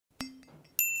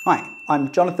Hi,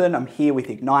 I'm Jonathan, I'm here with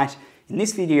Ignite. In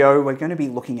this video, we're going to be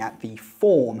looking at the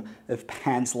form of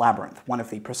Pan's Labyrinth, one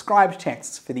of the prescribed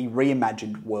texts for the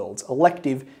Reimagined Worlds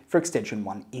elective for Extension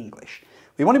 1 English.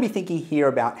 We want to be thinking here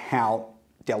about how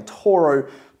Del Toro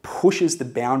pushes the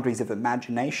boundaries of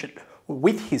imagination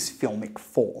with his filmic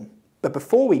form. But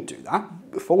before we do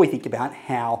that, before we think about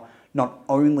how not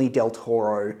only Del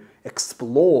Toro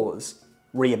explores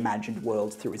reimagined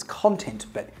worlds through his content,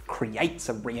 but creates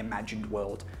a reimagined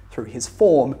world through his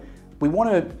form, we want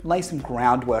to lay some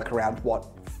groundwork around what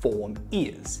form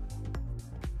is.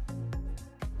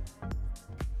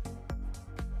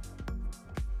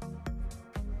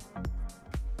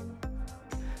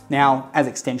 Now, as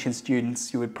extension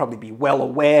students, you would probably be well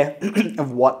aware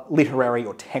of what literary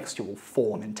or textual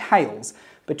form entails,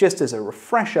 but just as a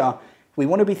refresher, we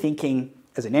want to be thinking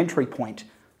as an entry point,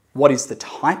 what is the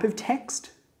type of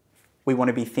text? We want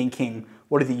to be thinking,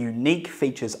 what are the unique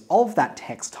features of that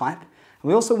text type? And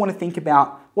we also want to think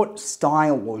about what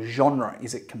style or genre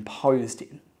is it composed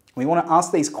in. We want to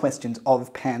ask these questions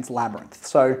of Pan's Labyrinth.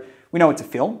 So we know it's a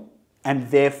film, and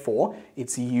therefore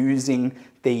it's using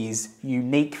these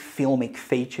unique filmic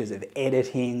features of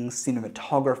editing,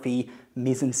 cinematography,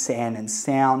 mise-en-scène, and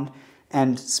sound.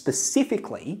 And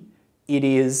specifically, it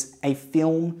is a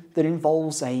film that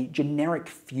involves a generic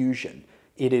fusion.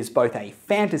 It is both a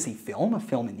fantasy film, a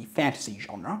film in the fantasy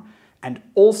genre, and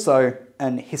also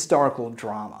an historical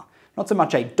drama. Not so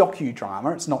much a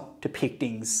docudrama, it's not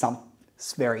depicting some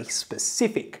very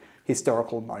specific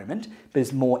historical moment, but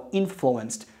is more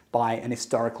influenced by an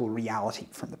historical reality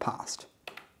from the past.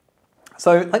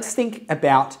 So let's think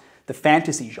about the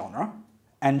fantasy genre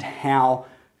and how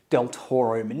Del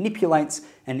Toro manipulates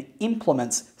and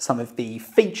implements some of the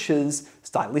features,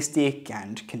 stylistic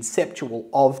and conceptual,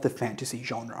 of the fantasy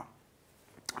genre.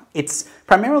 It's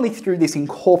primarily through this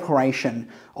incorporation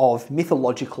of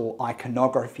mythological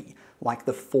iconography, like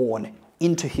the faun,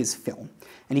 into his film.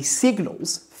 And he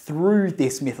signals through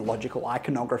this mythological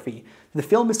iconography the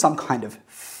film is some kind of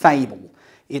fable.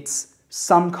 It's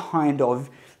some kind of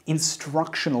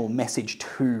instructional message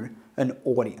to an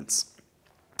audience.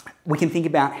 We can think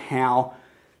about how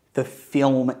the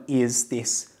film is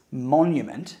this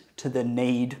monument to the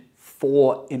need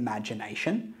for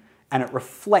imagination, and it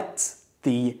reflects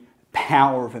the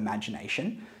power of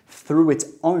imagination through its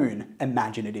own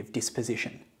imaginative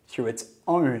disposition, through its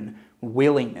own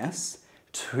willingness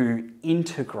to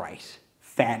integrate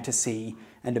fantasy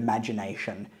and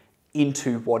imagination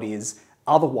into what is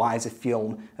otherwise a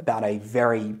film about a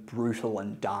very brutal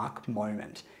and dark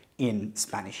moment in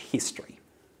Spanish history.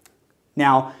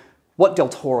 Now, what Del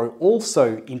Toro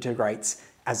also integrates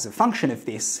as a function of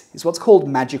this is what's called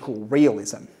magical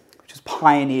realism, which was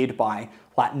pioneered by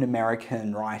Latin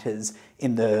American writers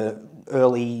in the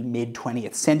early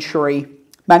mid-20th century.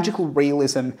 Magical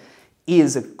realism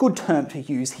is a good term to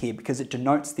use here because it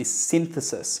denotes this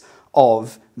synthesis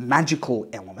of magical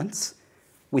elements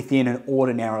within an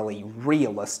ordinarily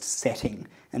realist setting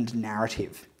and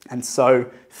narrative. And so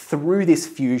through this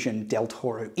fusion, Del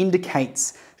Toro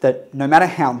indicates that no matter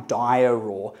how dire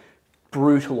or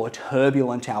brutal or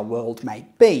turbulent our world may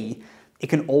be, it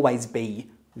can always be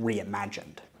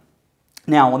reimagined.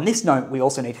 Now, on this note, we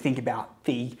also need to think about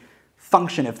the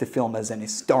function of the film as an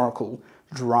historical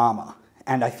drama.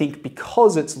 And I think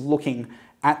because it's looking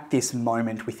at this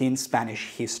moment within Spanish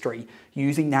history,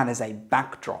 using that as a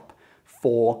backdrop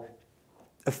for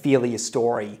Ophelia's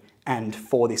story and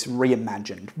for this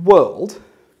reimagined world,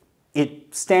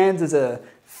 it stands as a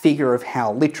figure of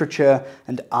how literature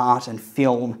and art and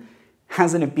film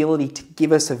has an ability to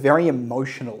give us a very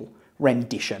emotional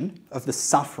rendition of the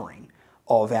suffering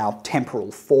of our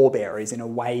temporal forebears in a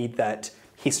way that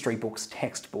history books,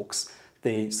 textbooks,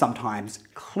 the sometimes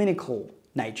clinical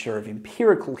nature of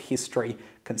empirical history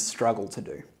can struggle to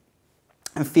do.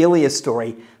 Ophelia's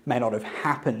story may not have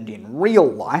happened in real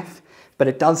life, but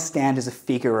it does stand as a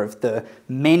figure of the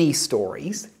many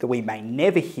stories that we may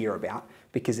never hear about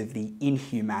because of the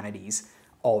inhumanities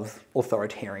of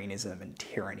authoritarianism and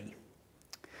tyranny.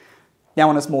 Now,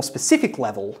 on a more specific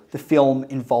level, the film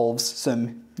involves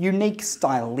some unique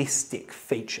stylistic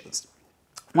features.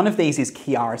 One of these is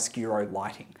chiaroscuro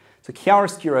lighting. So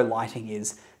chiaroscuro lighting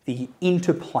is the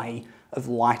interplay of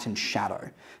light and shadow.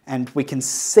 And we can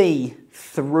see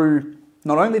through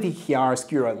not only the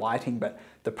chiaroscuro lighting, but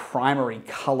the primary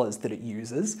colours that it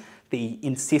uses, the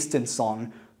insistence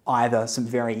on either some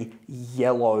very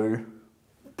yellow,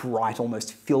 bright,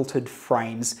 almost filtered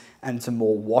frames and some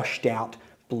more washed out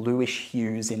bluish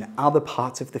hues in other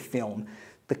parts of the film,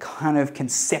 the kind of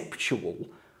conceptual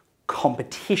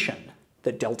competition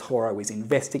that Del Toro is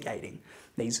investigating.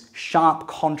 These sharp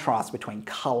contrasts between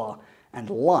colour and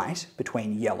light,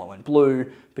 between yellow and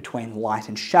blue, between light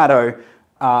and shadow,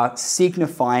 are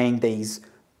signifying these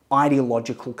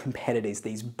ideological competitors,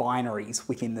 these binaries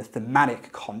within the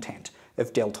thematic content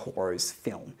of Del Toro's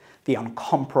film. The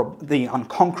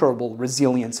unconquerable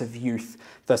resilience of youth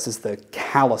versus the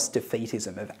callous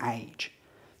defeatism of age.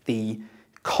 The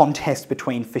contest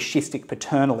between fascistic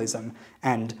paternalism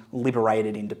and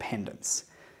liberated independence.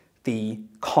 The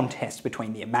contest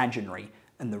between the imaginary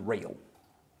and the real.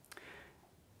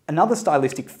 Another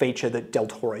stylistic feature that Del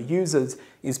Toro uses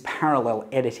is parallel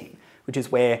editing, which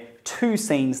is where two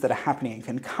scenes that are happening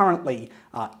concurrently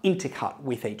are intercut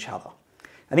with each other.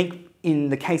 I think in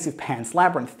the case of Pan's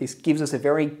Labyrinth, this gives us a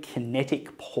very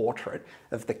kinetic portrait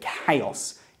of the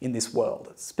chaos in this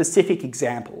world. A specific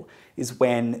example is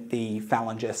when the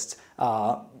Phalangists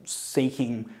are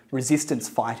seeking resistance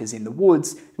fighters in the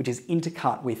woods, which is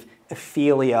intercut with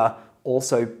Ophelia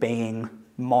also being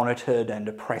monitored and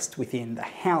oppressed within the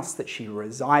house that she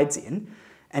resides in.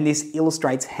 And this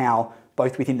illustrates how,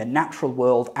 both within the natural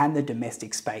world and the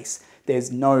domestic space,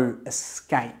 there's no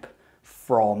escape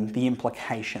from the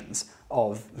implications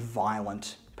of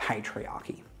violent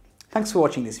patriarchy. Thanks for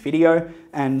watching this video,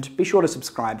 and be sure to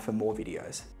subscribe for more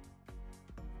videos.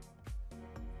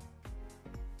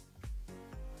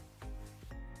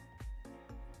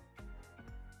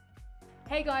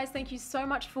 Hey guys, thank you so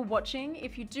much for watching.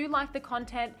 If you do like the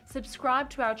content, subscribe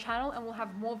to our channel and we'll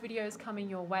have more videos coming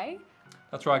your way.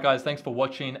 That's right, guys. Thanks for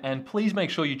watching, and please make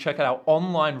sure you check out our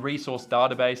online resource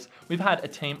database. We've had a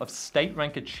team of state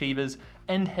rank achievers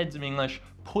and heads of English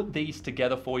put these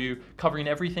together for you, covering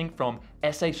everything from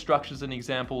essay structures and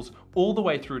examples all the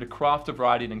way through to craft of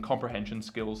writing and comprehension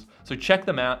skills. So check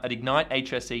them out at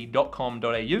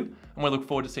ignitehse.com.au, and we look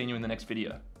forward to seeing you in the next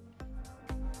video.